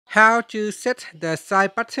How to set the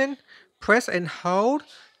side button, press and hold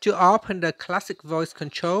to open the classic voice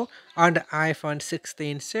control on the iPhone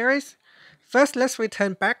 16 series. First, let's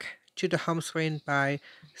return back to the home screen by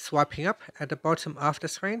swiping up at the bottom of the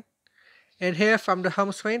screen. And here from the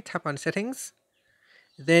home screen, tap on Settings.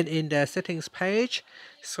 Then in the Settings page,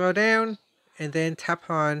 scroll down and then tap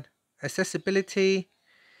on Accessibility.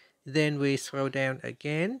 Then we scroll down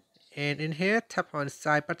again, and in here, tap on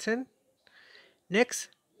Side button. Next,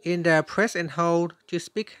 in the Press and Hold to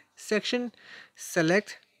Speak section,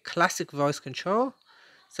 select Classic Voice Control.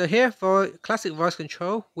 So here for Classic Voice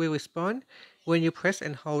Control will respond when you press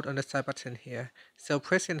and hold on the side button here. So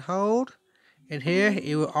press and hold, and here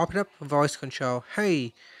it will open up Voice Control.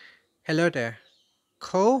 Hey, hello there.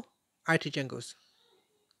 Call IT Jungles.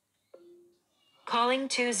 Calling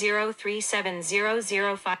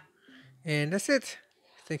 2037005. And that's it.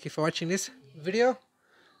 Thank you for watching this video.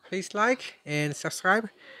 Please like and subscribe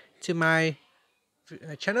to my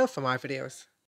channel for my videos.